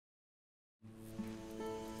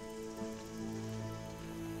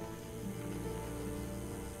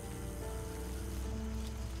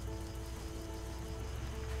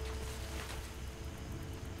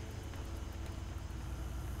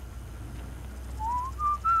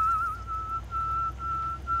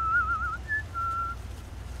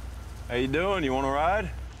How you doing? You want to ride?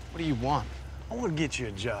 What do you want? I want to get you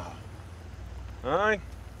a job. All right?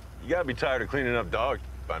 You gotta be tired of cleaning up dog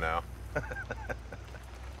by now.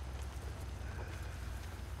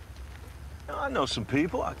 I know some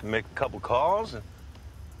people. I can make a couple calls and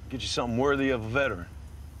get you something worthy of a veteran.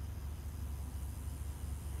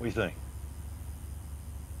 What do you think?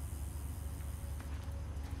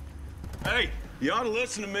 Hey, you ought to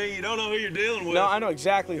listen to me. You don't know who you're dealing with. No, I know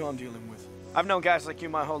exactly who I'm dealing with. I've known guys like you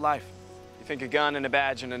my whole life. You think a gun and a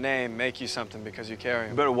badge and a name make you something because you carry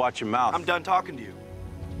them. You better watch your mouth. I'm done talking to you.